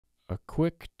a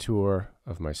quick tour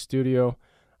of my studio.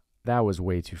 That was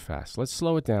way too fast. Let's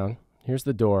slow it down. Here's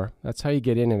the door. That's how you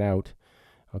get in and out.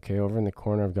 Okay, over in the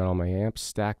corner, I've got all my amps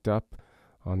stacked up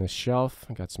on this shelf.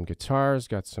 I got some guitars,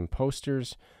 got some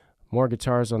posters, more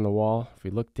guitars on the wall. If we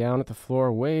look down at the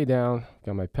floor, way down,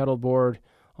 got my pedal board,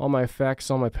 all my effects,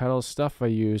 all my pedals, stuff I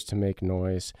use to make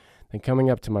noise. Then coming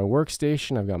up to my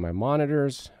workstation, I've got my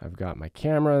monitors, I've got my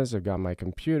cameras, I've got my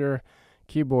computer,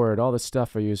 keyboard, all the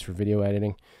stuff I use for video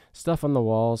editing, stuff on the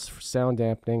walls for sound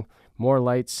dampening, more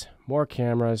lights, more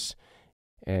cameras,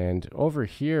 and over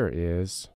here is